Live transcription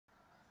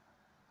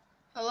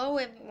Hello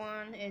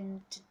everyone,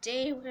 and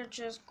today we're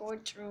just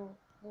going to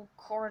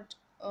record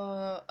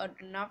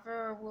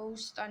another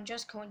roast. I'm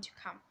just going to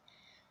come.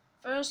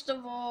 First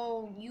of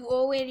all, you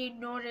already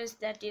noticed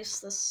that it's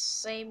the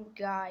same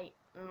guy.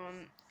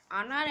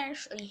 I'm not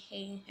actually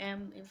hating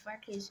him. In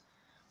fact, he's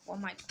one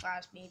of my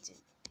classmates, and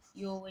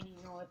you already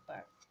know it.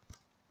 But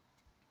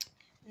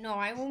no,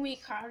 I only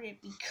caught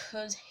it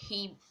because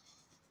he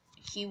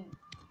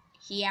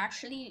he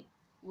actually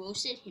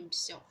roasted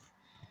himself.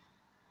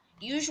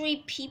 Usually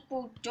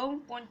people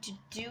don't want to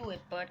do it,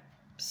 but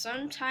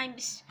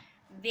sometimes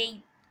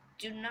they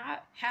do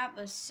not have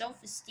a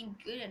self-esteem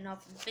good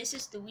enough. This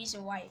is the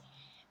reason why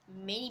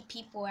many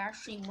people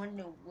actually want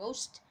to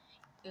roast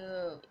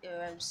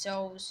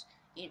themselves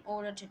in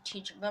order to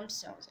teach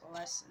themselves a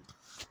lesson.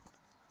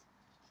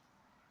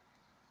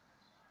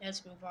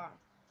 Let's move on.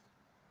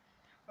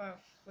 Oh,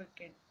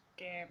 freaking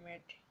damn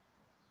it.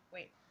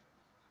 Wait.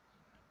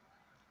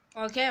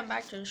 Okay, I'm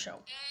back to the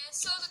show.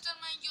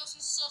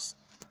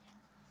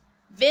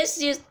 This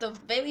is the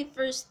very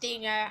first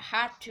thing I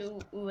had to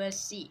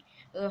see.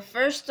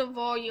 First of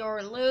all,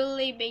 you're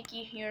literally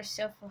making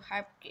yourself a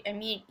hype. I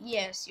mean,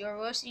 yes, you're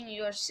roasting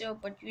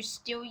yourself, but you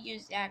still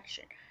use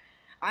action.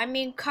 I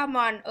mean, come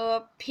on.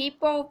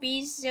 People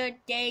these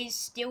days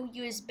still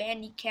use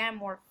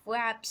Bandicam or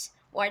Flaps.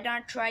 Why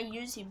not try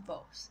using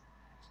both?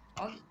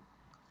 Oh,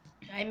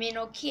 I mean,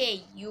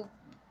 okay, you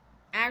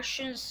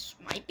actions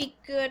might be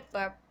good,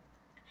 but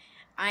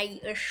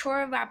I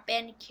assure that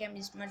Bandicam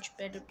is much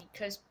better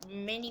because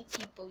many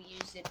people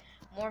use it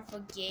more for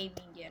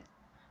gaming and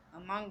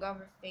among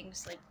other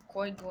things like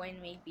going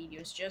made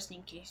videos just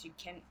in case you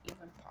can't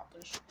even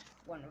publish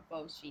one of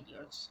those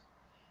videos.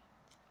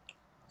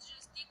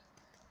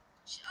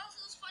 Și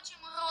astăzi facem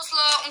rost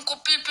la un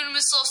copil pe nume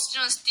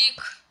Soft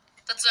Stick.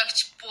 Uitați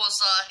ce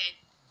poză are.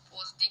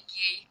 Poză de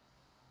gay.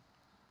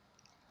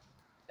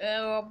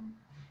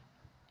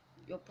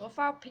 Your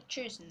profile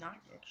picture is not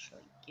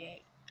actually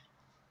gay.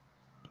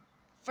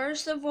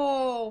 First of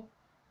all,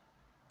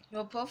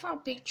 your profile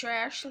picture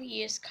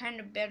actually is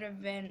kind of better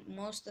than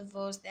most of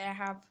those that I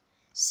have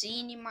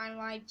seen in my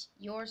life.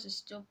 Yours is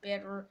still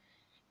better,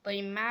 but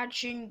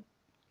imagine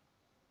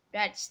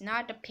that's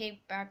not a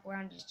pink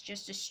background, it's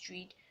just a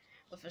street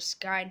with a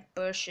sky and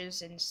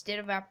bushes, and instead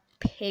of that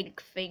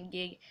pink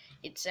thingy,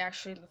 it's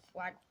actually the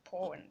flag of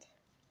Poland.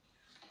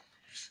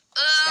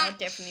 That would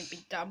definitely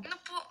be dumb. Nu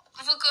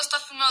pot, văd că ăsta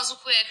filmează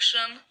cu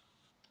action.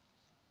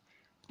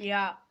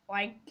 Yeah,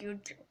 like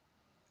YouTube.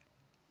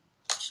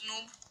 Și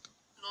nu,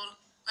 lol,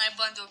 n-ai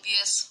bani de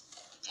OBS.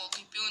 Mă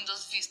duc pe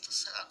Windows Vista,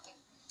 săracul.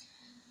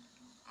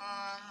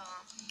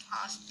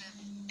 Asta.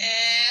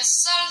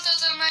 Salut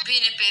toată lumea.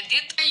 Bine pe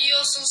edit.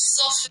 Eu sunt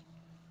Soft.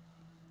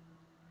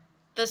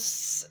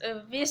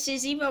 This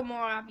is even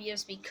more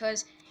obvious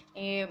because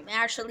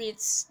actually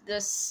it's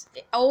this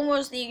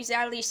almost the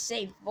exactly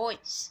same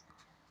voice.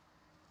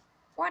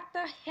 What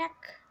the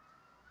heck?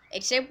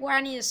 Except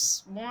one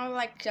is more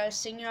like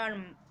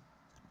singing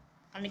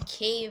on a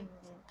cave and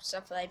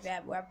stuff like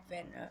that, rather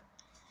than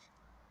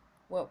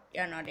well,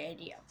 you know the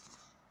idea.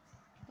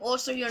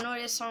 Also, you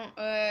notice on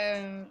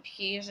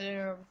he's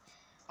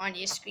on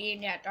the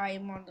screen that I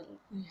am on the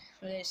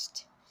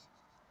list,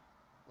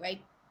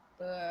 right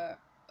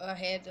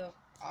ahead of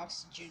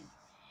Oxygen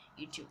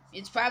YouTube.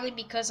 It's probably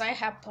because I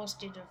have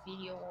posted a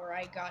video where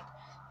I got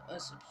a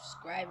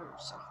subscriber or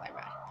something like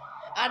that.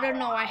 I don't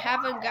know. I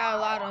haven't got a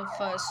lot of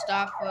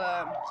stuff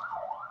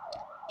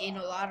in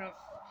a lot of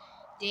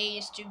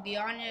days. To be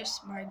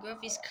honest, my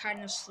growth is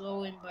kind of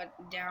slowing but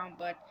down,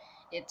 but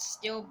it's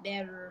still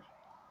better.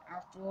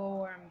 After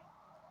all, I'm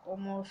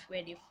almost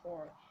ready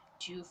for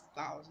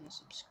 2,000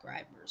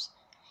 subscribers.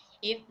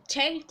 If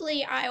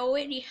technically I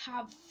already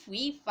have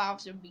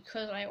 3,000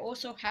 because I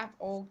also have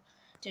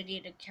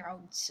alternate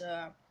accounts,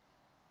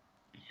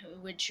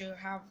 which you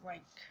have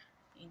like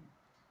in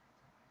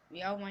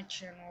my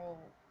channel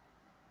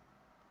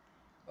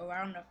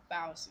around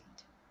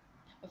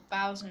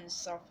 1,000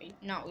 something.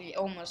 No,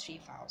 almost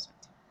 3,000.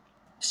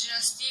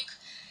 Stick.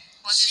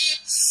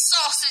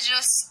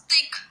 Sausage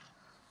stick.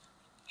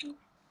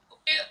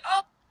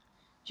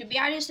 To be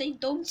honest, I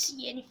don't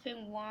see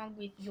anything wrong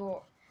with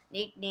your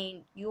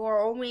nickname. You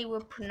are only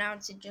will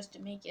pronounce it just to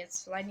make it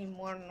slightly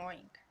more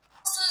annoying.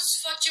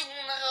 Astăzi facem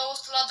un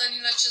roast la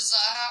Danila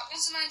Cezara.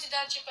 Însă înainte de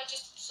a începe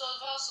acest episod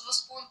vreau să vă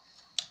spun.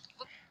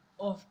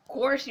 Of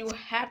course, you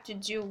have to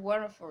do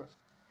one of our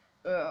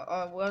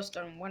roast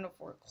on one of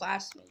our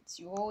classmates.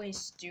 You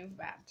always do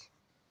that.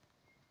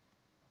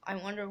 I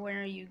wonder when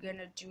are you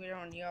gonna do it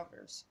on the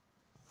others?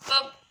 Bă,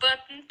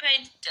 nu pe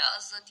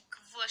editează, adică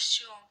vă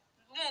și eu.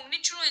 Nu,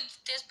 niciunul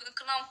editez pentru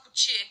că n-am cu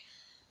ce.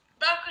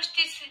 Dacă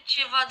știți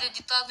ceva de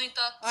editat, nu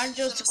uitați I'm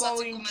just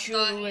going to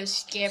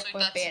skip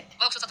a bit.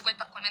 Vă rog să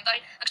lăsați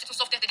comentarii. Dacă știți un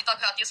software de editat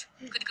gratis,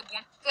 cât de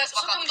bun.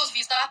 Sunt pe Windows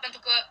Vista, pentru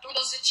că pe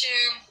Windows 10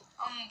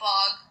 am un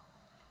bug.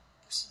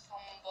 Pur și simplu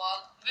am un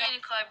bug. Bine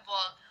că ai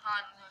bug.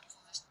 Hai, nu ne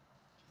povesti.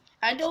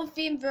 I don't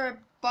think there are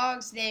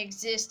bugs that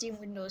exist in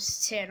Windows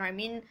 10. I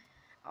mean,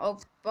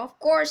 Of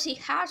course he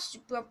has to,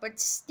 but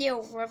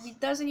still, it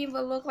doesn't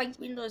even look like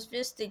Windows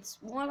Vista. It's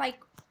more like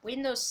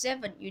Windows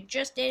 7. You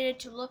just did it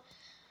to look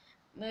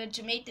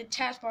to make the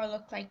taskbar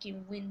look like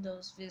in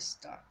Windows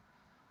Vista.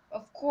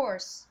 Of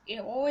course, it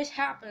always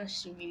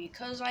happens to me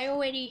because I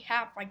already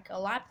have like a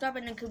laptop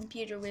and a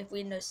computer with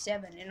Windows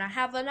 7, and I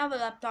have another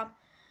laptop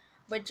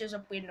which is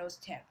a Windows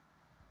 10.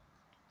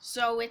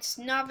 So it's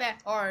not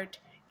that hard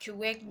to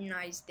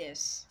recognize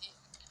this.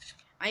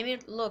 I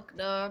mean, look,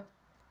 the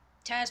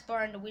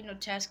taskbar and the window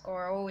taskbar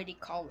are already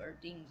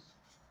colored in.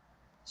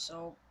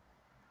 So,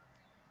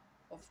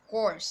 of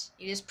course,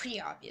 it is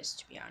pretty obvious,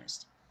 to be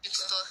honest.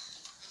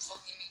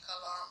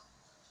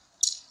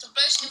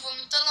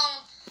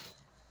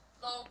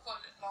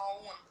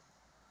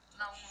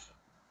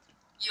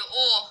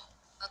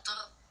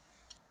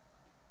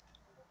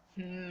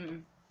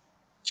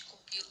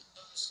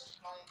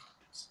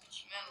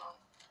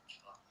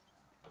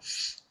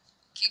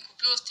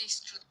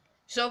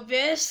 So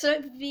this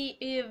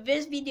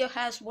video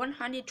has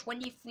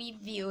 123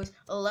 views,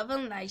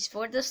 11 likes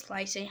for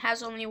dislikes, and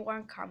has only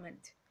 1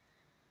 comment.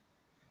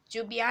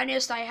 To be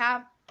honest, I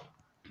have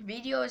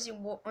videos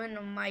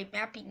in my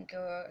mapping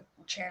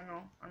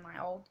channel on my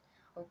old,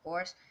 of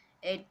course.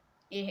 On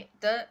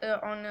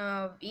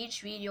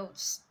each video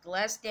it's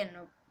less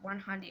than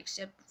 100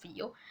 except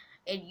video,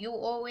 and you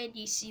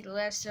already see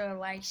less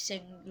likes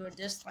and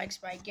dislikes,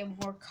 but I get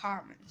more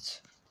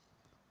comments.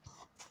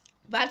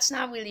 That's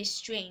not really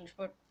strange,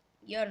 but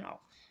you know,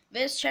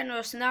 this channel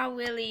is not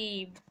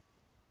really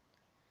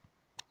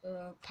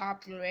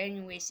popular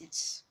anyways.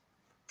 It's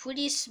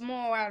pretty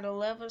small at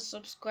 11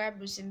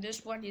 subscribers, and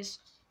this one is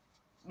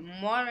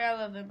more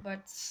relevant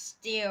but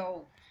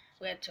still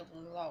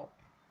relatively low.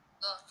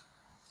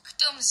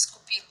 Câte am zis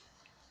copil?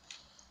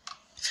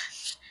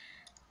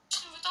 Și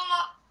ne uităm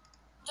la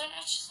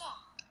Daniel Cezar.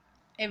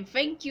 And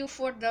thank you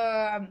for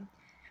the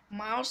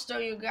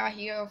milestone you got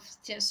here of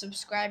 10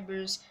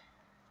 subscribers.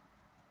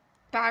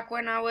 Back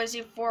when I was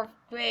in 4th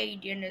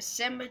grade in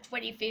December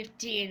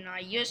 2015, I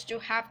used to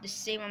have the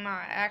same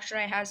amount.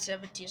 Actually, I had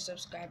 17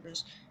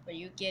 subscribers, but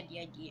you get the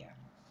idea.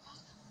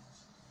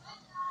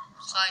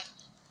 Hai.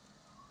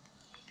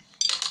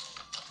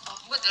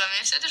 Bă, de la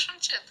mine se deja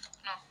încet.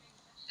 Nu.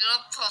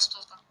 Era prostul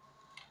ăsta.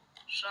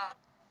 Așa.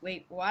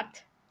 Wait,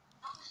 what?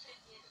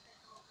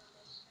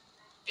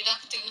 Păi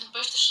dacă te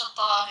grăbești așa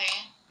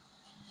tare...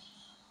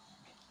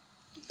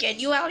 Can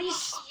you at least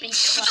speak?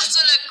 Nu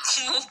înțeleg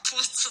cum am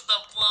pus să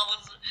dau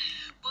pauză.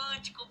 Bă,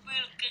 ce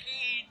copil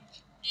cringe.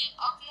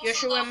 You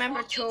should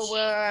remember to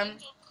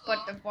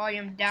put the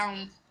volume down.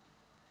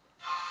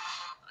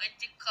 Ai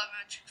de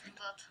camera ce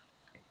ciudat.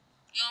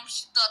 Eu am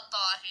și dat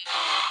tare.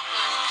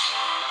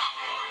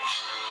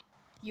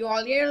 You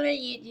are literally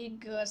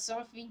eating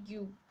something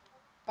you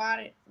bought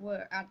it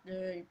at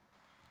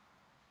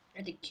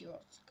the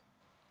kiosk.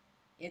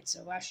 It's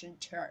a Russian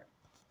term.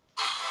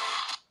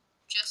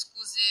 Ce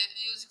scuze,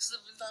 eu zic să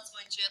vă dați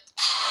mai încet.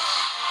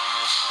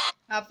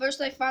 At first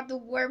I thought the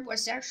word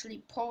was actually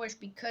Polish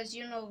because,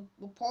 you know,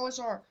 the Poles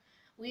are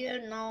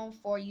really known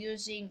for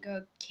using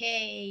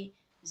K,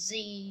 Z,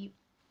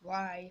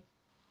 Y,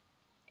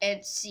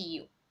 and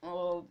C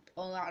a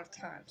lot of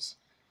times.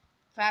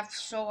 In fact,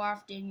 so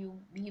often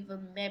you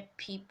even met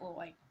people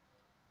like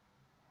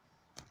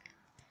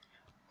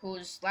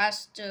whose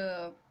last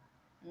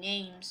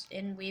names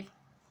end with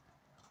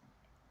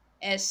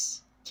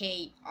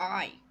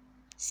S-K-I.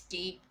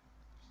 Ski.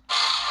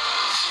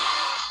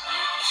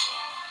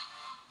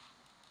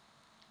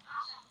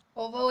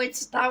 Although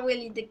it's not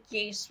really the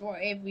case for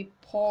every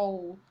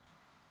Pole,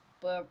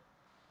 but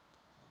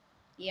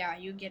yeah,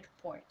 you get the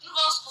point. Nu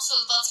v-am spus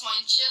să-l dați mai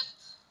încet,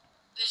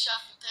 deși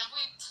ar fi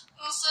trebuit,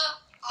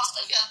 însă asta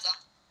e viața.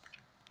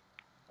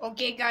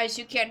 Okay guys,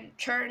 you can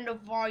turn the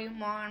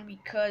volume on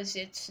because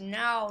it's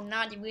now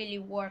not really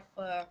worth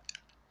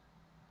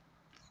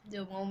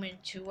the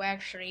moment to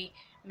actually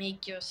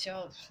make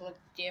yourself look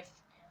diff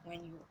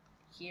when you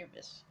hear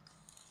this.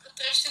 Cât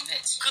trăiești în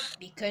vieți.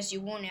 Because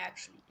you won't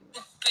actually do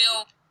it. Pe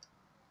o...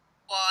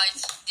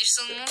 Deci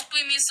să nu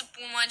spui mie să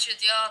pun mai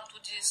încet, ia tu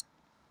de...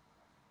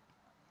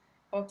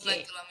 Okay.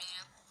 Plec de la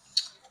mine.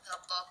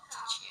 Da,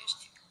 ce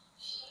ești.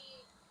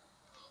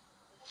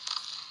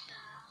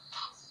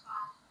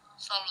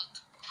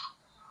 Salut.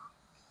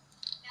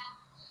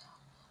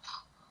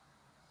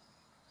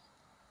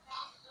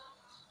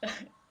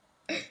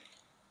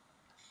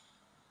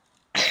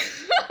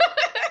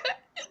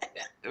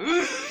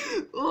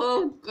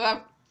 Oh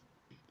god.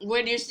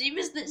 When you see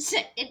this the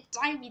second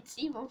time, it's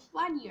even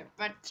funnier,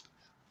 but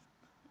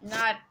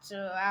not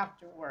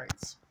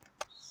afterwards.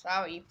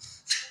 Sorry.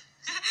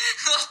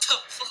 What the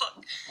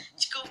fuck?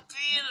 Ce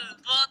copil,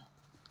 bă.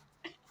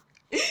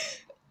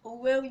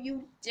 Well,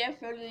 you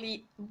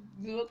definitely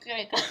look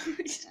like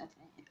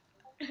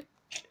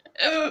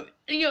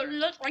you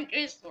look like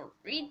a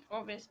read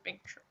from this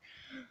picture.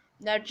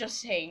 Not just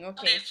saying,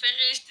 okay.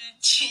 Ferește de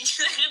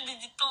cine râde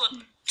de tot.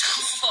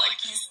 The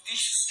fuck is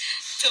this?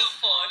 The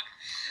fuck?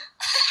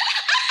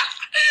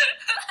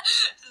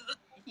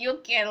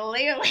 You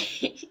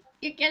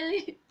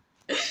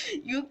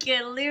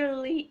can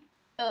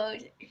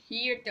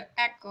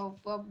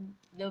for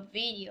the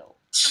video.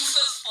 Ce mă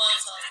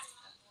fața asta?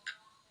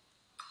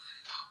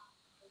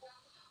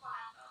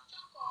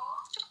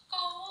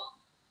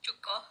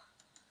 Ciucă.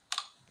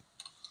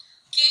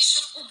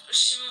 Ok,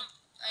 și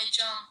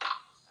aici am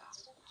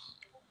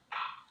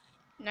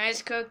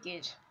Nice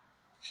cookies.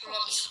 și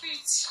luam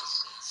biscuiți.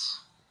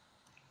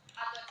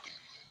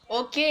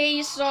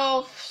 Okay,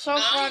 so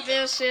far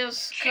this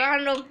is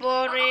kind of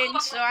boring,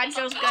 so I'm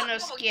just gonna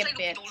skip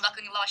it. Dacă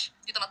ne lași,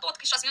 uite la tot,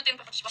 că 6 minute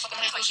nu faci ceva,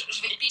 că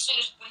își verifici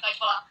și pune aici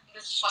pe ăla,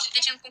 și face.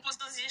 Deci în concluzie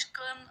tu zici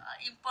că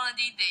e pană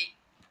de idei.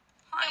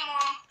 Hai mă!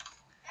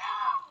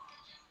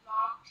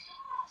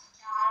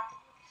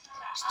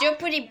 Still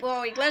pretty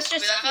boring. Let's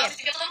just skip.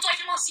 Tu ai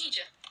filmat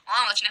sincer.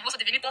 Mamă, la cine a fost a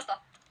devenit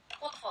ăsta?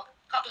 What the fuck?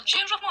 Ce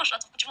joc mă așa?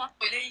 Ați făcut ceva?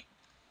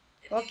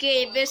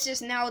 Okay, this is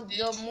now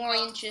the more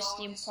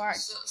interesting part.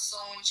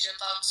 S-au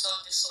încetat sau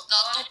de sau.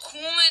 Dar tu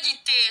cum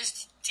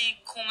editezi?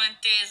 Te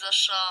comentezi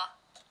așa?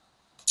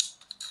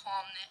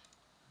 Doamne.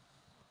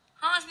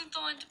 Hai să ne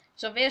tot.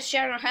 So this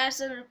channel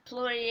hasn't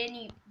uploaded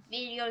any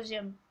videos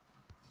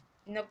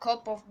in a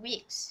couple of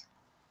weeks.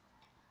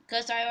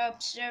 Because I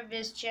observed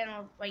this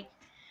channel, like,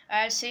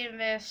 I seen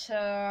this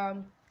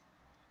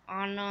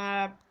on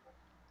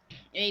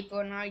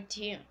April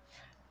 19th.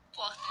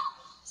 Toate.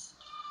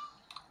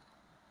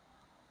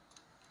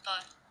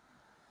 Da.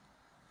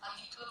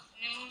 Adică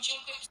ne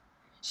lungim pe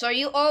So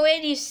you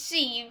already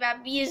see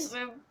that these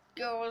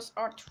girls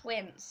are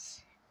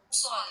twins.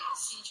 soare,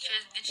 sincer.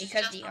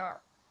 Because they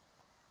are.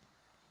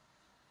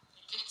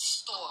 Deci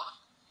store.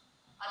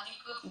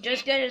 Adică...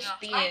 Just gonna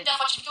speed Hai it. de a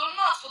face videoul,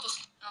 nu ați făcut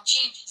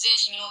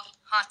 5-10 minute.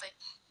 Hai, stai.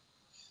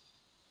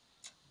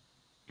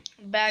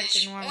 Back to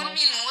Deci, un normal.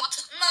 minut,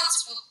 n-ați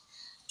făcut.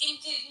 Timp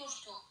de, nu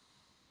știu,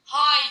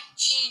 hai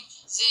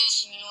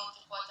 5-10 minute,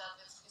 poate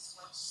aveți scris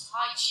mai sus.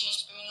 Hai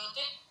 15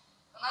 minute.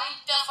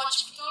 Înainte de a face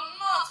videoul,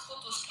 n-ați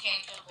făcut screen.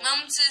 N-am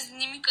înțeles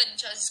nimic din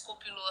ce a zis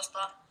copilul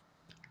ăsta.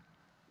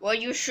 Well,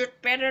 you should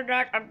better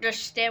not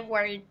understand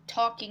what you're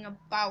talking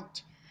about,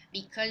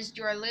 because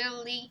you're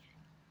literally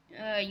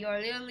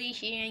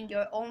hearing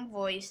your own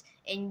voice,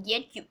 and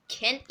yet you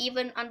can't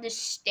even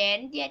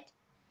understand it.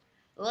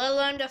 Let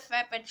alone the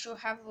fact that you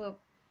have a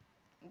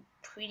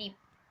pretty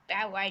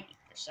bad writing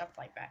or stuff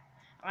like that.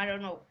 I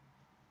don't know.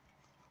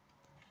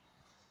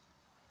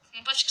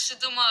 Îmi place că se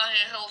dă mare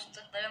rău,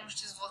 dar eu nu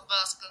știu să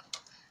vorbească.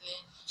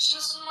 Și nu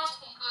să nu mai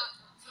spun că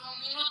vreun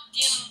minut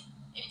din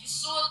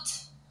episod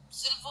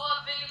se vor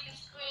avea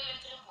pentru ele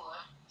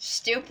întrebări.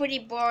 Still pretty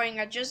boring.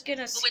 I'm just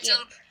gonna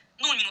skip.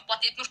 Nu un minut,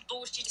 poate, nu știu,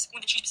 25 de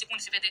secunde, 15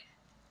 secunde se vede.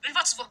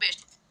 Învață să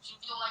vorbești. Și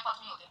videoul ai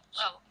 4 minute.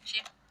 Bravo. Și?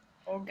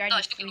 Organic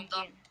Da, știu că nu, da.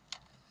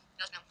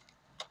 freaking.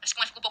 Și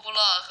cum ai făcut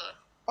populară.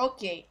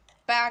 Okay,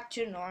 back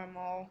to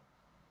normal.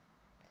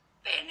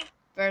 Bine.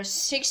 There's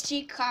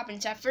 60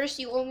 comments. At first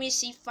you only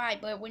see 5,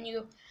 but when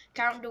you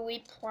count the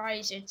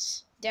replies,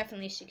 it's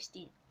definitely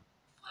 16.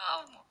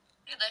 Bravo, mă.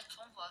 E dai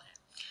fanfare.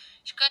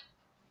 Și că...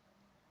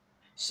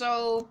 So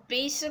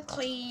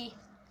basically,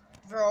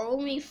 there are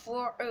only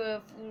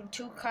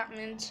two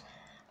comments,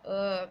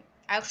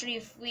 actually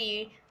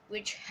 3,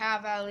 which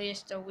have at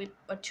least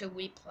two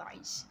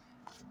replies.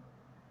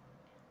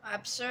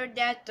 Absurd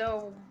that the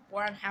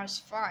one has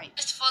 5.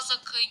 Este faza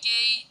că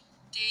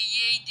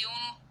iei de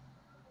unul.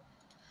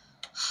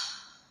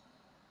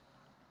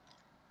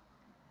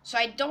 So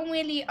I don't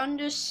really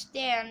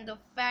understand the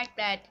fact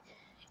that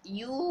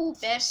you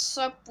mess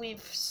up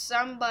with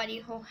somebody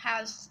who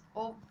has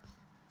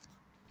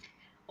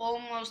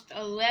almost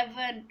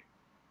 11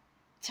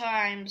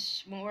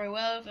 times more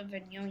relevant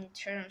than you in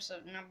terms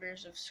of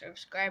numbers of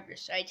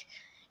subscribers. Right?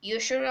 You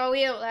should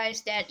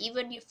realize that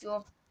even if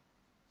your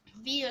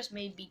videos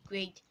may be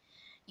great,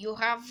 you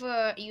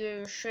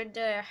should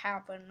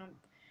have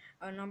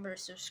a number of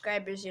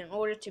subscribers in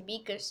order to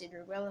be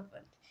considered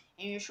relevant.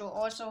 And you should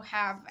also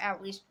have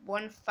at least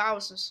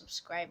 1,000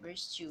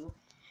 subscribers to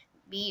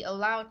be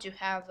allowed to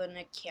have an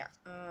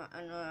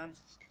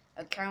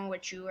account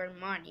which you earn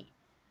money.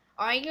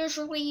 I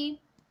usually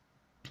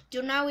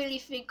do not really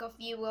think of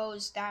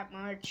euros that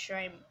much.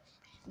 I'm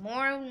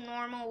more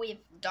normal with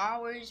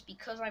dollars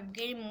because I'm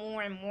getting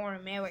more and more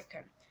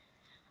American.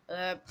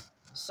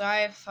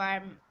 Sorry if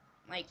I'm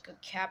like a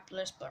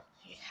capitalist, but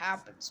it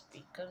happens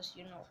because,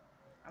 you know,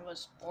 I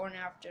was born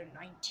after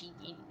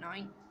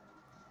 1989.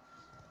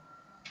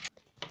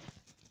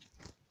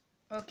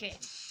 Okay.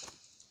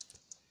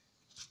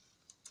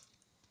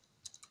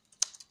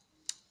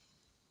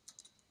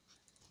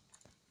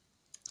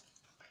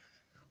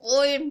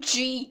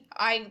 OMG,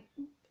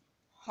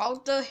 how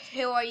the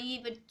hell are you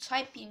even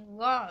typing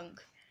wrong?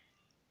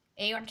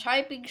 And you're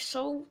typing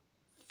so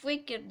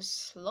freaking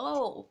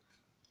slow.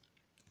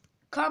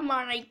 Come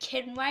on, I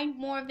can write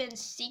more than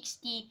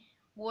 60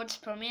 words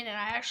per minute.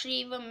 I actually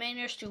even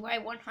managed to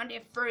write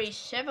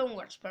 137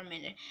 words per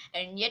minute.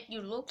 And yet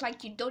you look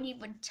like you don't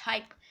even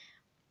type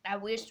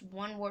at least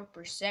 1 word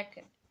per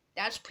second.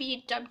 That's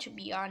pretty dumb, to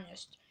be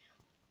honest.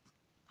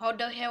 How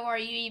the hell are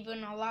you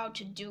even allowed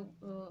to do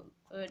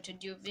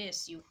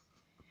this?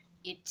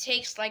 It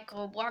takes like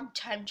a long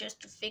time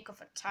just to think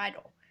of a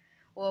title.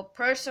 Well,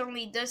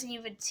 personally, it doesn't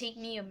even take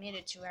me a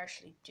minute to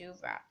actually do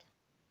that.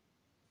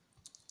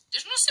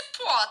 Deci nu se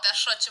poate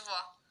așa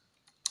ceva.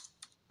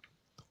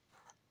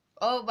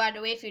 Oh, by the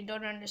way, if you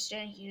don't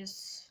understand,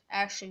 he's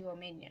actually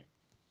Romanian.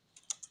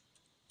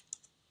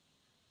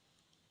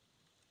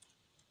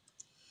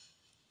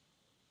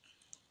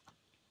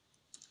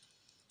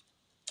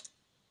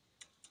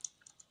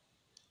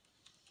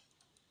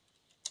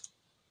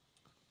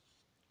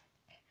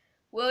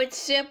 Well, it's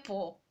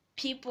simple.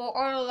 People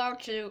are allowed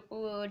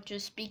to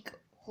speak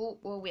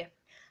with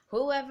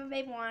whoever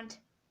they want,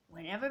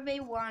 whenever they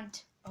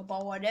want,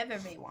 about whatever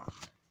they want.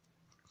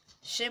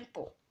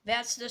 Simple.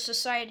 That's the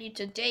society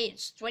today.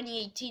 It's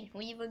 2018.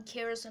 Who even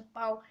cares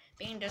about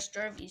being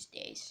disturbed these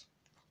days?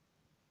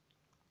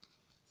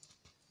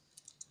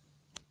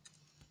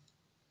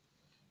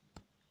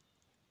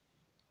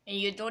 And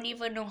you don't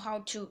even know how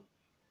to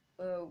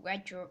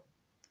write your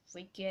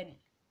freaking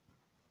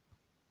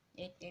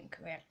it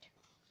incorrect.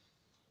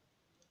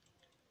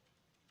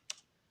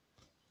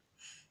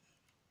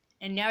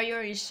 And now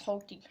you're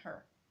insulting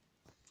her.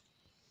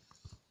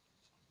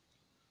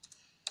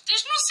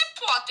 Deci nu se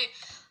poate.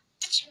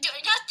 Deci,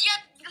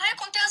 la ea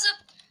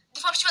contează, de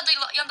fapt, ceva de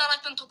i-am dat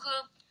like pentru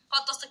că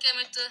fata asta chiar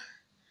merită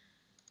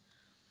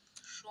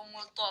și o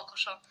măltoacă,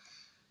 așa.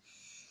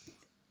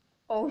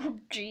 Oh,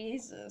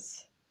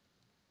 Jesus.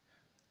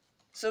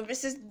 So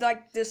this is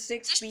like the 6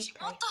 Deci,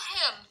 week. what the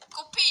hell,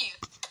 copii?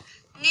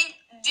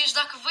 Deci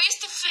dacă vă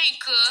este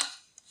frică...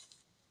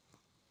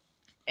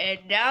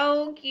 And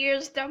now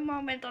here's the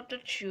moment of the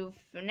truth.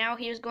 Now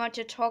he's going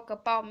to talk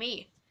about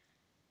me.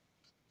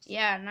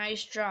 Yeah,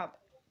 nice job.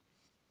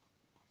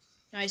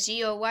 I see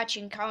you're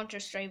watching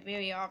Counter-Strike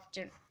very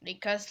often,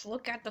 because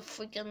look at the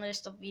freaking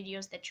list of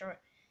videos that you're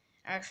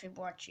actually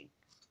watching.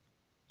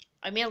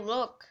 I mean,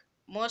 look,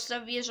 most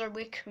of these are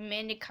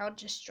recommended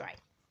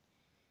Counter-Strike.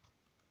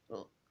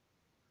 Well,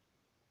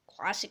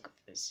 classic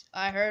offense.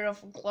 I heard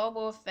of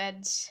global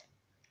offense.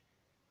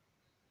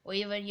 Or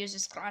even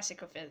uses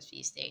classic offense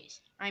these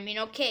days. I mean,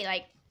 okay,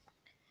 like,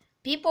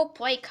 people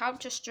play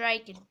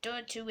Counter-Strike and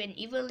Dota 2 and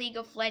even League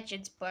of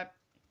Legends, but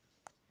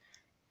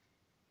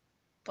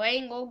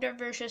playing older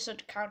versions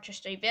of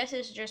Counter-Strike, this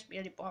is just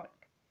really boring.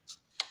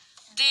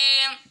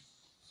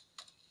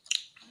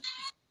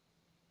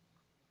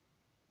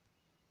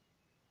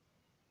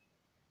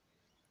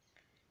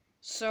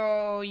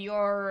 So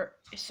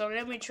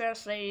let me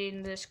translate it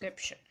in the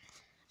description.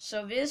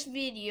 So this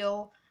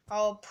video,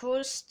 I'll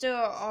post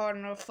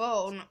on a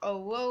phone a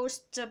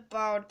roast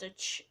about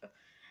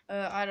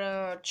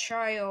a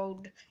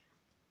child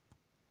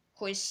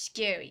who is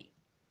scary.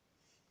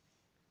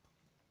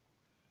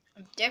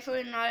 I'm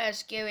definitely not as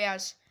scary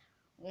as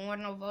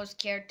one of those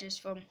characters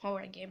from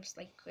horror games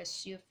like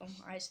Chris from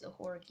Ice the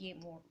Horror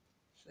Game or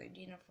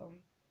Ferdinand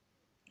from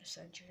the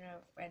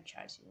Sentinel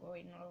franchise. You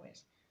already know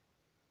this.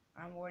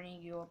 I'm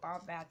warning you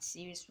about that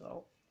series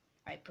though.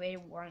 I played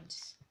it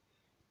once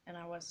and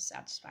I wasn't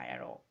satisfied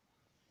at all.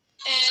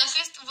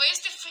 Dacă vă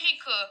este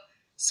frică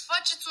să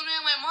faceți un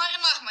mai mare,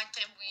 n-ar mai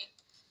trebui.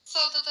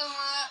 Sau toată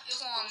lumea,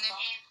 Doamne,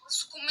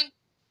 să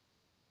comenteze,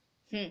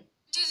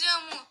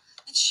 mă.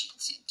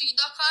 Deci,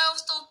 dacă ai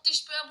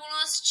 118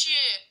 abonați,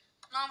 ce?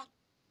 Am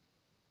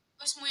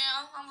vrut să mă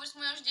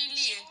iau și de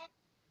Ilie.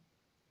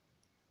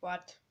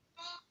 What?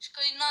 Și că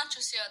e Nacho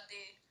se ia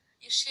de...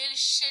 E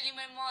Shelly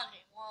mai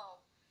mare,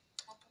 wow.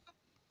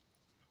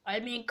 I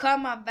mean,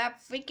 come on,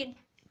 that freaking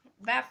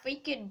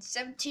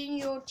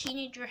 17-year-old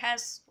teenager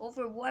has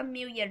over 1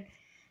 million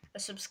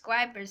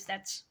subscribers.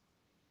 That's,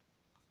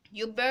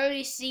 you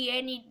barely see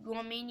any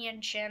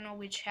Romanian channel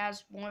which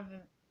has more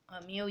than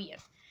 1 million.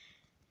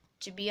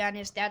 To be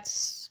honest,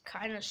 that's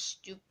kind of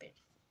stupid.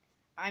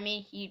 I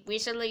mean, he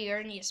recently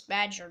earned his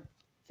badge in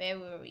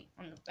February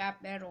on the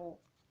Bat Metal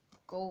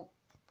Gold,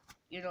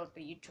 you know,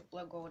 the YouTube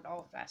logo and all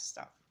of that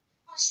stuff.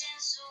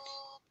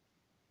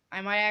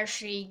 I might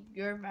actually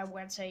earn my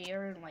once I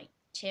earn like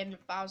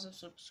 10,000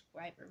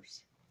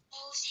 subscribers.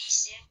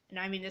 And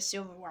I'm in the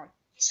silver one.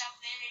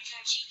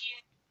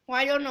 Well,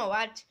 I don't know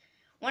what.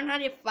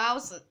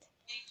 100,000.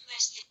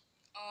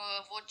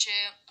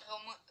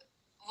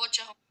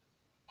 Vocea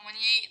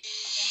României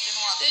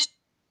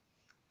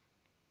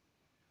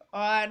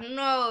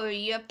no,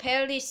 you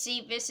apparently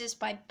see this is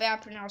by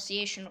bad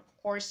pronunciation, of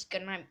course,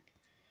 and I'm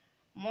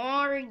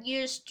more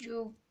used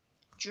to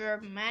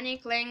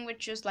Germanic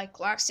languages like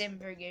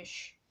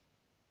Luxembourgish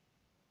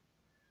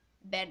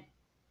than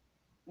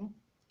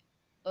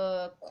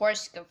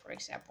Corsica, for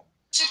example.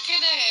 Ce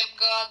crede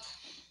God?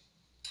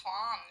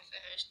 Doamne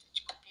ferește,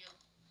 ce copil.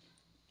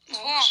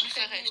 Doamne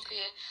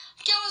ferește.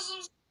 Chiar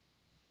văzut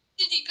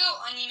Go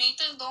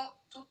Animator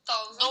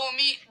 2000.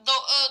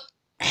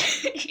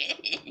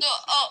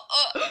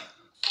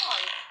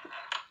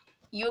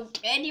 You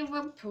can't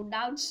even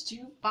pronounce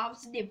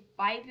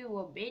 2005 in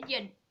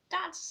Romanian.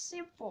 That's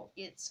simple.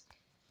 It's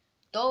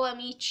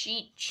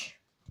Dolomicic.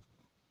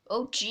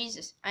 Oh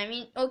Jesus. I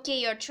mean, okay,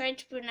 you're trying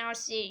to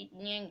pronounce it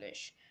in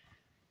English.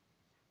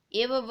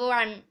 Even though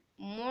I'm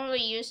more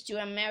used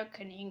to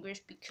American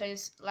English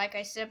because, like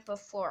I said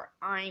before,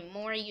 I'm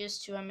more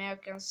used to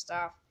American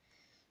stuff.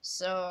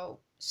 So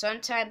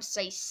sometimes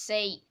I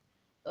say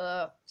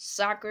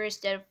soccer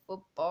instead of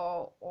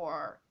football,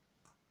 or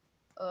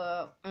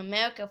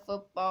American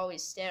football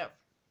instead of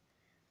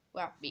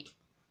rugby.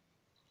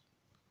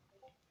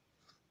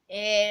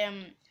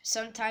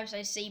 Sometimes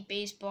I say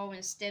baseball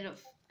instead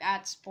of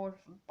bat sport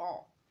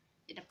football.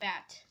 In a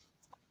bat.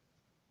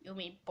 You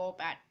mean ball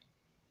bat,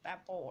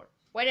 bat ball,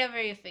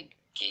 whatever you think.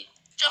 Ok.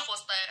 Ce a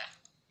fost aia?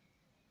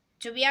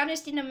 To be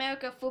honest, in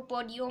American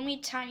football, the only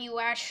time you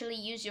actually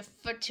use your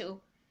foot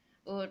to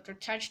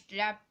touch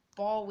that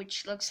ball,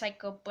 which looks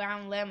like a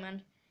brown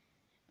lemon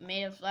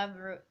made of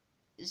leather,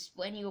 is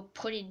when you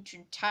put it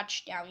into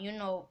touchdown. You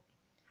know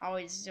how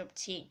it's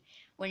obtained.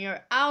 When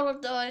you're out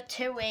of the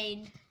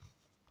terrain,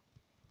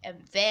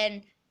 and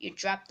then you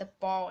drop the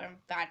ball and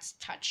that's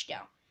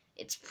touchdown.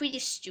 It's pretty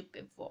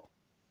stupid, though.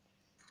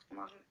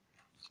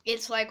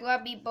 It's like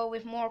rugby, but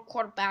with more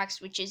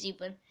quarterbacks, which is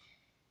even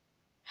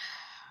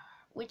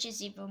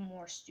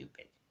more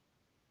stupid.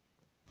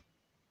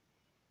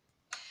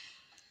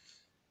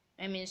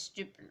 I mean,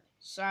 stupid.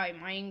 Sorry,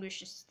 my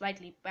English is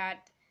slightly bad.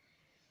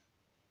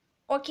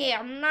 Okay,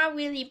 I'm not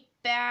really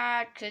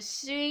bad,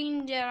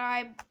 considering that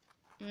I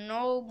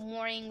know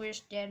more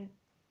English than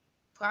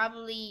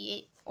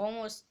probably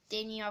almost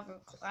any other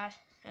class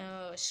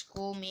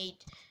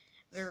schoolmate.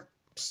 There are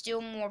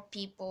still more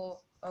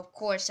people. Of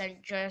course,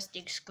 I'm just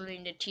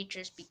excluding the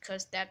teachers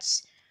because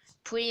that's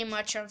pretty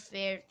much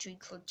unfair to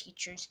include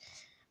teachers.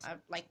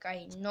 Like,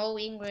 I know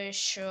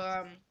English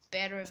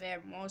better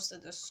than most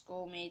of the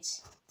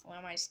schoolmates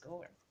when my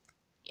school.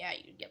 Yeah,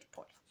 you get the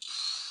point.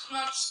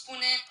 N-ar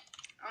spune,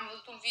 am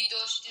văzut un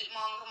video și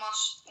m-am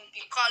rămas un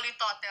pic.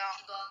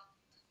 Calitatea, da.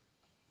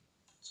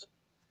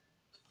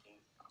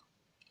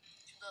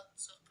 Ciudat,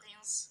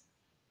 surprins.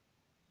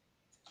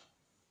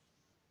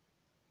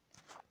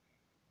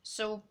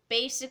 So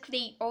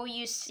basically, all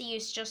you see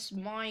is just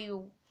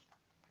Mario,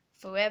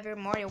 forever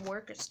Mario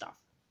Worker stuff.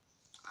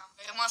 Am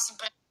rămas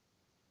impresionat.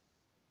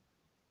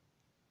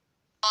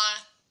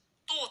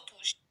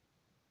 Totuși.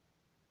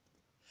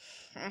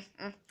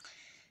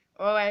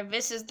 Alright,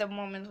 this is the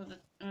moment of the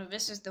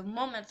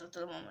moment.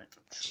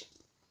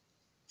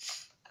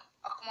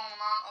 Acum un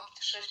an,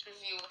 816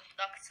 view-uri.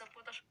 Dacă ți-a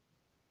părut așa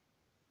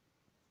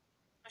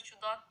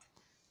ciudat,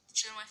 de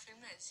ce le mai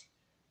filmezi?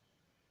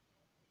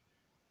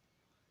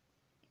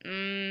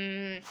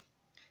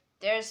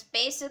 There's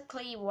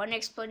basically one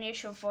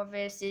explanation for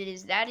this.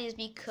 That is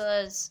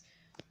because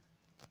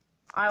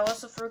I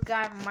also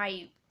forgot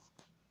my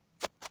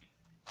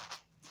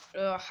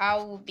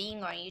how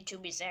being on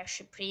YouTube is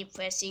actually pretty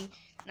impressive.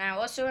 And I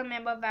also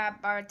remember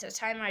that by the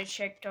time I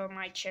checked on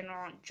my channel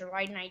on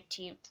July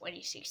 19th,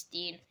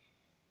 2016,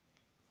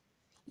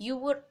 you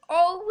would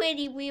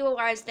already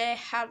realize that I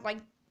had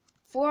like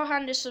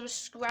 400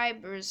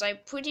 subscribers. I'm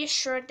pretty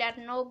sure that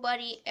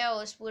nobody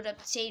else would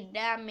obtain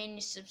that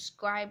many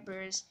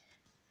subscribers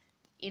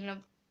in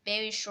a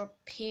very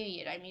short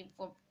period. I mean,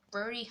 from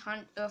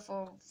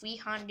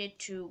 300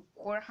 to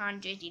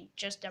 400 in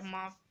just a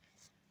month.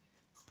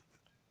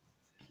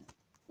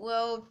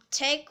 Well,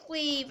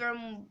 technically, there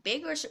are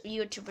bigger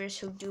YouTubers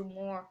who do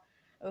more,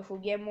 or who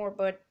get more,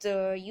 but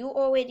you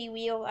already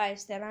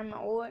realize that I'm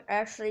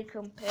actually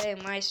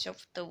comparing myself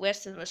with the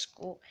rest of the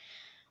school,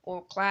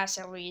 or class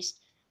at least,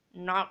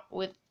 not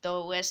with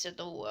the rest of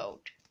the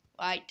world,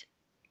 right?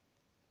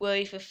 Well,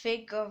 if you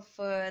think of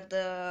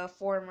the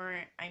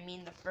former, I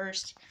mean the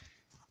first,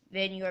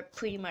 then you're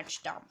pretty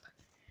much dumb.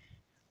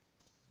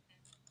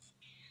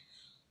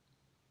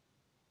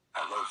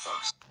 Hello,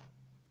 folks.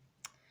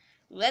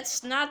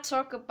 Let's not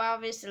talk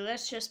about this,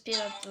 let's just speed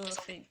up the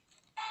thing.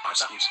 I'm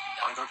sad news.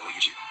 I don't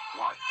believe you.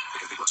 Why?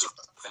 Because they look so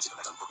offensive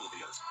and football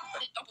videos.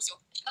 Am pus eu.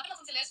 Dacă n-ați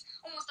înțeles,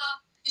 omul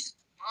ăsta este...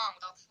 Mamă,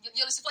 da.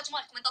 El se face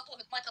mare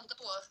comentator, mai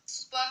traducător.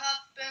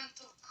 Supărat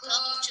pentru că...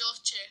 Traduce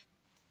orice.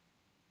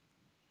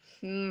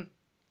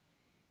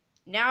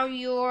 Now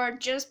you're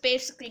just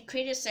basically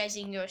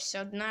criticizing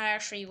yourself, not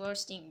actually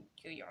roasting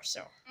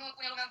yourself. Nu îl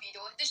pune lumea în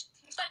video. Deci,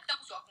 stai că te-am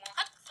pus eu acum.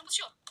 Hai, am pus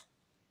și eu.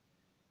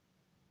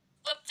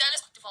 Bă, ți-ai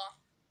ales câteva.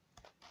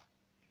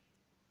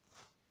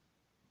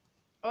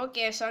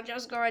 Okay, so I'm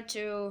just going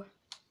to...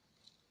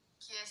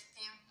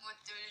 Chestii,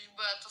 uite,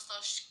 băiatul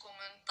ăsta și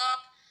comentat,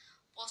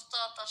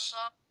 postat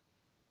așa.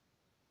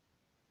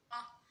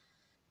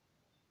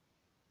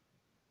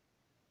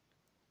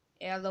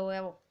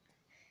 LOL.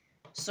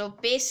 So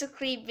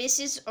basically, this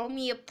is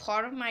only a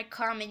part of my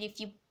comment.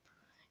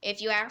 If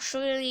you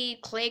actually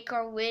click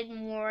on read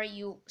more,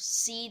 you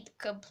see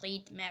the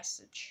complete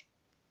message.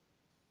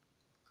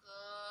 Că...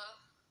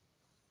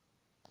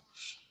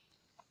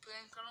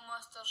 Pentru că nu mai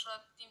sunt așa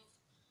activ,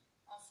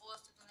 am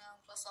fost când eram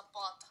în clasa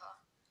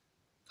 4-a.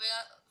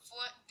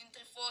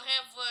 Dintre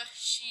Forever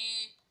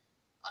și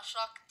așa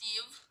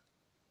activ,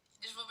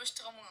 deci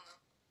vorbești română.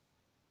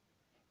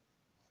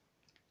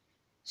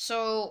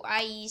 So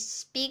I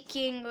speak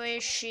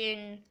English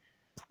in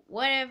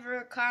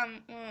whatever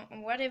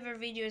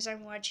videos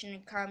I'm watching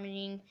and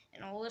commenting,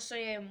 and also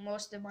in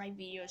most of my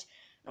videos,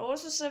 and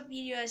also some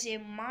videos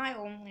in my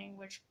own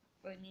language,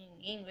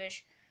 meaning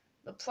English.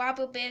 The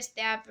problem is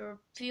that there are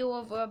few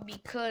of them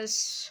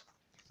because,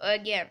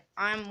 again,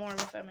 I'm more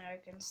of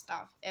American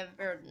stuff, and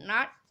there are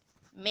not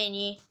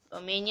many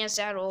Romanians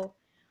at all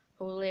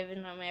who live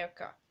in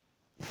America,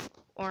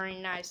 or in the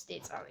United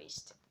States at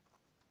least.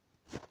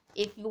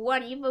 If you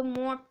want even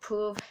more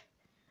proof,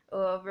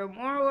 there are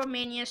more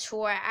Romanians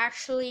who are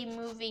actually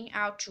moving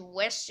out to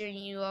Western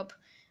Europe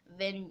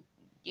than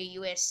the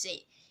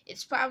USA.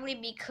 It's probably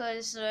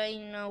because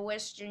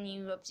Western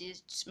Europe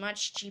is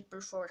much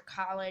cheaper for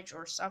college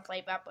or stuff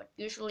like that. But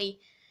usually,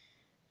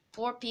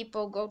 poor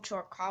people go to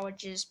our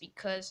colleges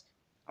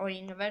or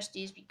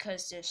universities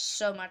because they're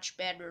so much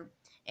better.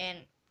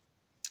 And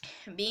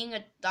being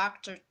a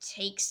doctor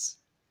takes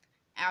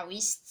at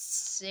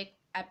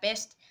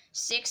best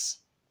 6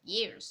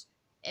 years.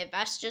 If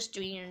that's just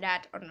doing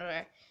that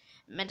under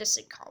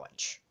medicine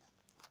college.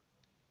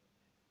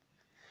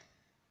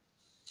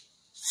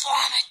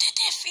 Foamete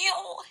de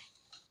fiu!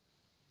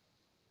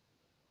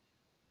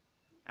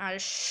 I'm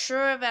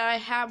sure that I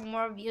have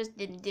more views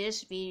than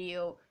this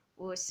video,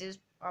 which is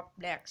up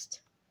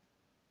next.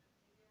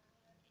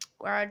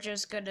 We're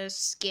just gonna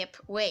skip.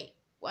 Wait,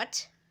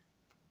 what?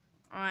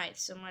 Alright,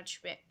 so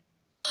much bit.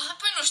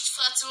 Păi nu știu,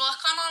 fraților,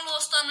 canalul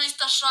ăsta nu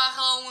este așa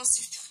rău,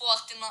 însă este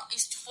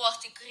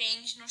foarte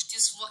cringe, nu știu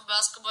să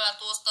vorbească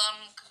băiatul ăsta,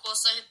 că o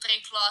să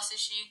retrec clase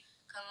și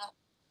canal.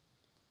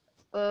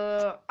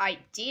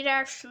 I did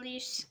actually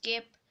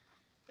skip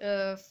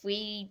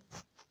 3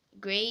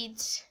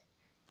 grades.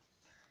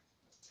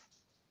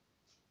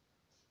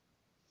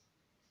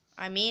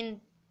 I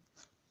mean,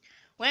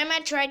 what am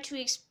I trying to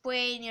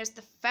explain is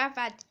the fact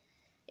that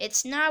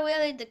it's not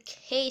really the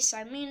case.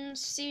 I mean,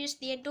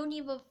 seriously, I don't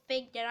even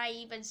think that I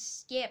even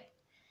skipped.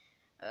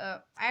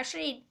 I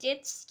actually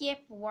did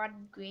skip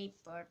 1 grade,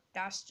 but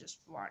that's just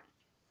one.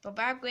 But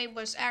that grade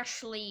was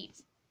actually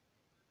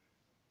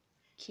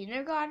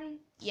kindergarten?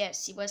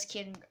 Yes, it was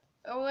kindergarten.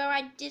 Oh, well,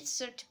 I did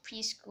start to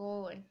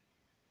preschool in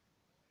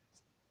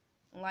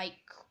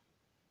like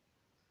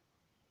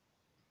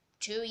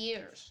 2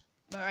 years,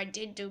 but I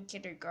did do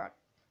kindergarten.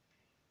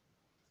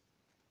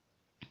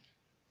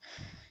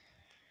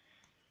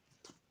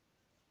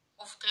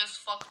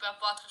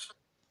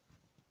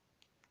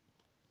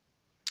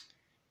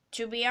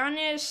 To be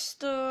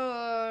honest,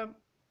 I'm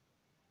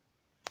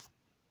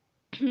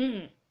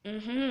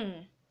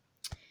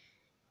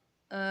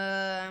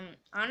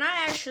not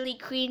actually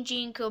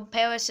cringing in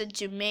comparison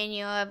to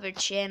many other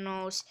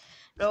channels.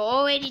 There are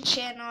already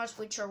channels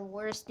which are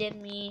worse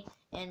than me,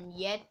 and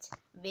yet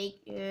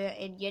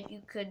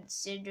you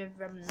consider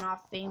them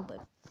nothing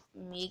but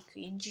me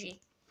cringy.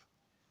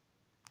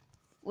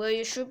 Well,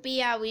 you should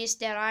be at least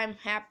that I'm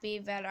happy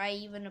that I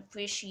even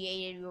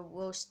appreciated your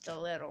roast a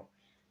little.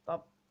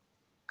 But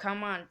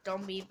come on,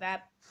 don't be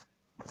that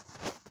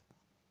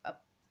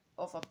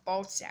of a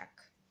ballsack.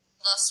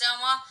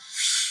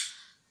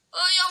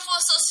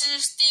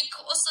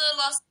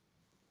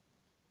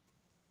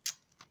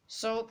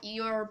 So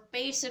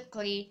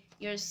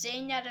you're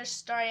saying at the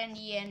start and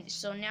the end,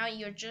 so now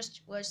you're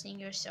just roasting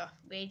yourself.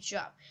 Great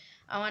job.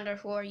 I wonder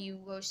who are you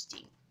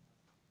roasting?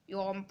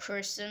 Your own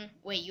person?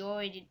 Wait, you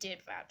already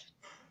did that.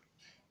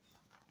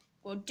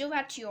 Well, do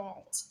that to your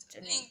own.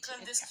 Link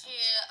în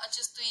descriere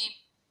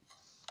acestui.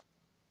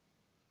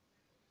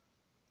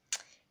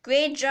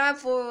 Great job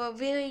for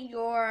revealing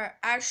your.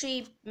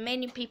 Actually,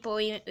 many people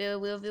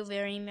reveal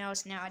their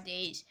emails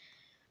nowadays,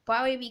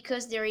 probably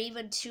because they're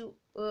even too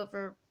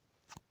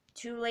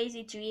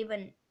lazy to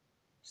even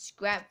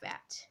scrap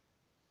that.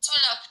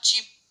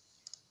 Ce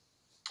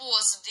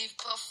poză de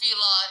profil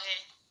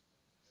are?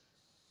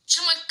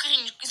 Ce mai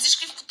cringe? Că zici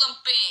că e făcută în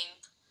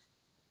Paint.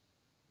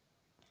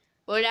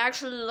 Well, it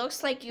actually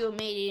looks like you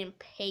made it in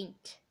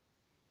Paint.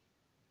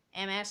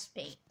 MS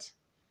Paint.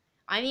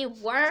 I mean,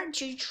 why aren't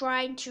you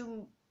trying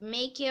to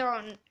make it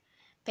on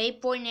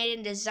Paint.net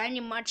and design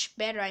it much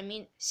better? I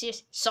mean,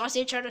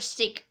 sausage on a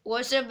stick.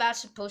 What's that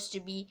supposed to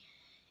be?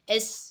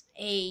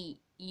 SAUSAGE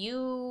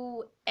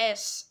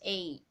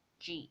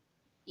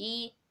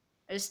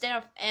instead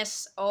of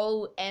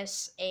SOSAGE.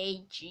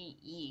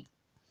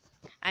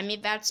 I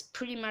mean, that's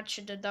pretty much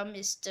the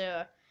dumbest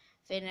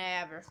thing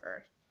I ever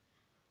heard.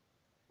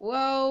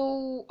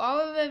 Well,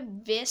 other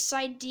than this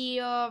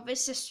idea,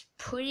 this is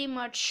pretty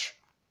much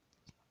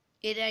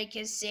it, I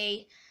can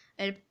say.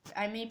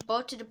 I made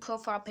both the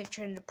profile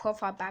picture and the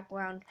profile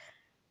background.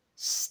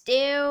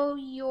 Still,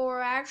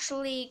 you're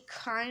actually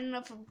kind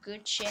of a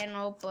good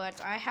channel, but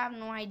I have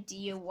no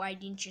idea why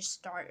didn't you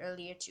start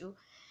earlier too.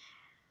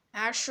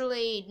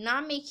 Actually,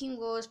 not making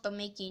rules, but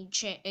making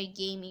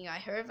gaming. I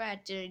heard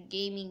that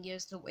gaming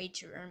is the way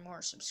to earn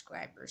more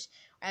subscribers.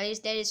 At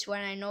least that is what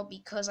I know,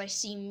 because I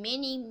see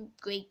many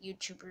great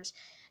YouTubers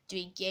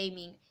doing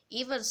gaming.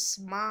 Even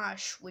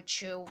Smosh,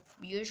 which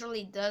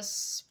usually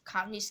does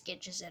comedy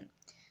sketches and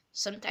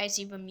sometimes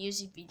even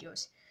music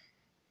videos.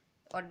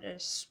 On the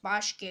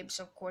Smosh games,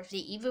 of course, they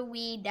even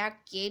read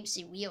that games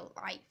in real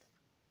life.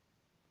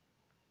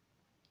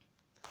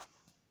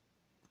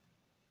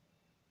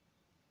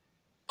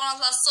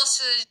 la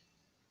social.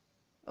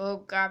 Oh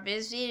god,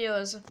 this video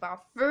is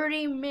about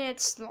 30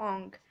 minutes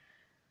long.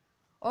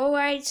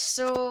 Alright,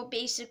 so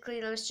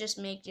basically let's just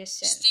make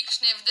this end. Stick,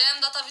 ne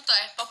vedem data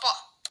viitoare. Pa, pa!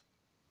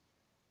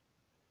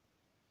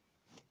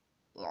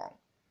 Long.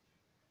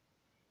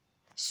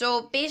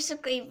 So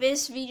basically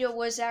this video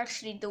was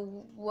actually the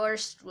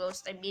worst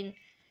roast. I mean,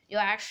 you're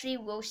actually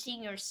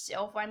roasting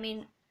yourself. I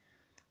mean,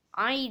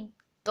 I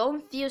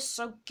don't feel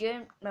so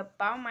good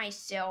about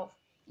myself,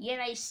 yet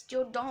I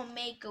still don't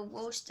make a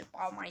roast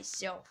about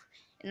myself.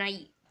 And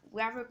I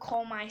rather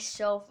call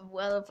myself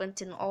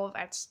relevant and all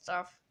that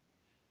stuff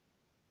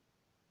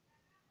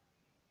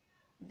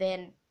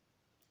than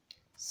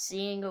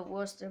seeing a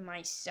roast of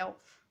myself.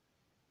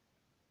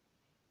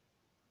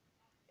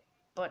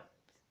 But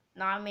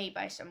not made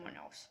by someone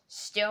else.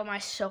 Still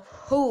myself.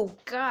 Oh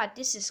god,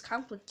 this is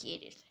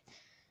complicated.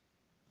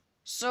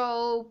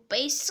 So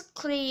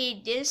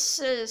basically this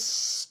is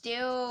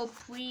still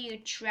pretty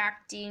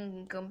attracting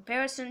in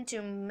comparison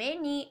to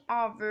many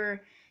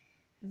other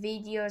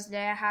videos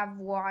that I have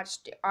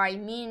watched. I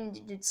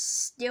mean, it's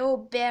still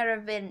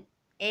better than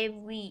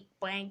every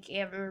prank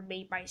ever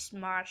made by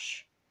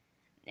Smosh,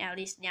 at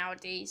least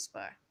nowadays.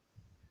 But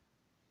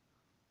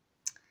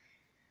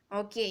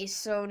okay,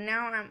 so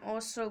now I'm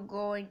also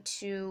going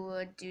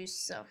to do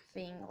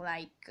something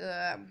like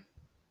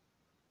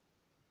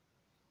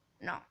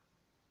no.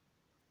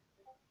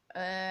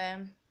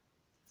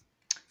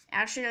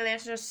 Actually,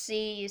 let's just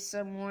see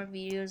some more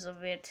videos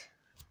of it.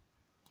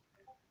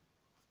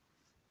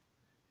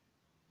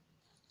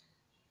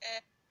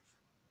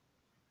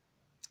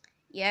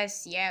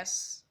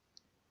 Yes.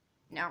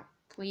 Now,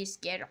 please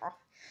get off.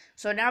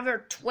 So now there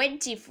are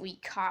 23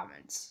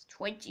 comments.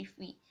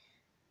 23.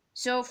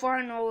 So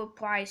far, no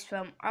replies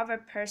from other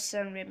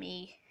person with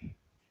me,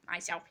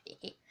 myself.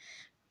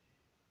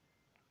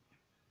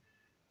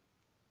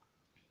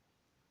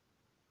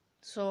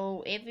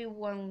 So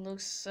everyone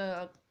looks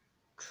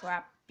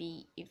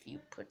crappy if you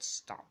put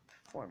stop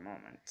for a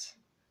moment.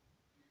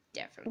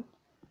 Definitely.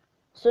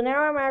 So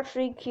now I'm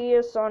actually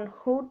curious on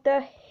who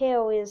the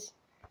hell is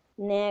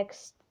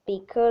next,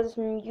 because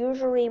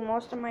usually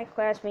most of my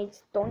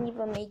classmates don't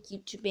even make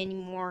YouTube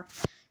anymore.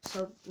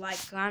 So like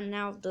I'm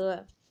now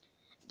the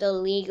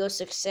legal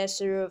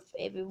successor of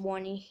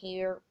everyone in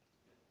here,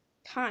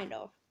 kind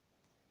of.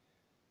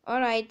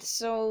 Alright,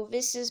 so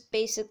this is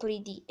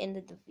basically the end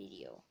of the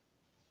video.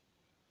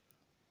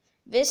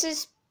 This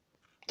is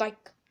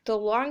like the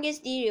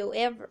longest video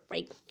ever,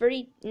 like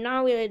 30,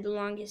 not really the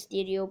longest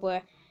video,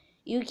 but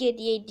you get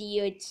the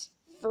idea. It's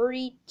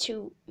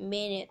 32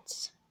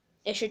 minutes.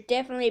 It should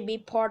definitely be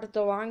part of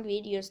the long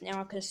videos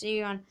now,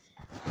 considering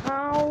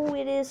how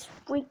it is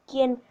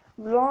freaking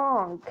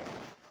long.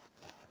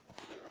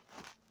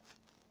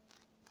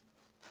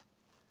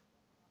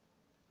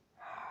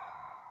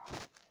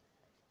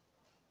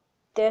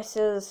 This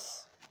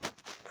is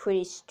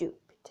pretty stupid.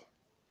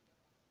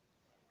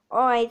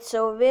 Alright,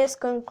 so this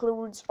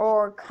concludes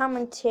our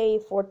commentary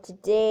for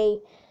today.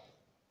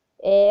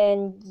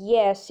 And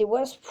yes, it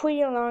was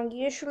pretty long.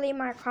 Usually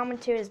my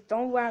commentaries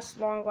don't last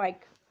long,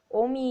 like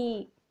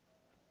only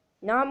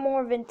not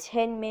more than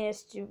 10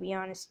 minutes, to be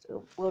honest.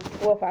 Well,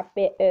 12 a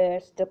bit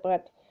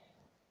but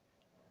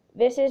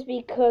this is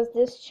because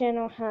this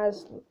channel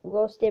has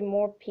roasted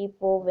more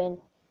people than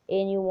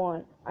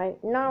anyone.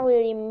 Not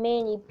really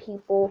many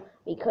people,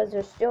 because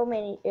there's still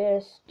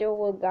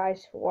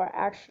guys who are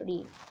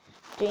actually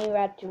doing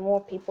that to more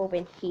people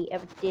than he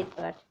ever did,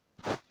 but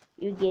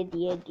you get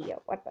the idea.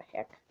 What the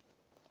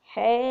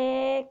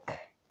heck?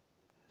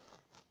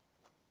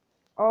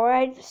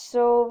 Alright,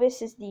 so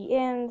this is the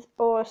end.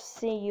 Or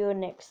see you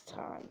next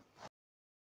time.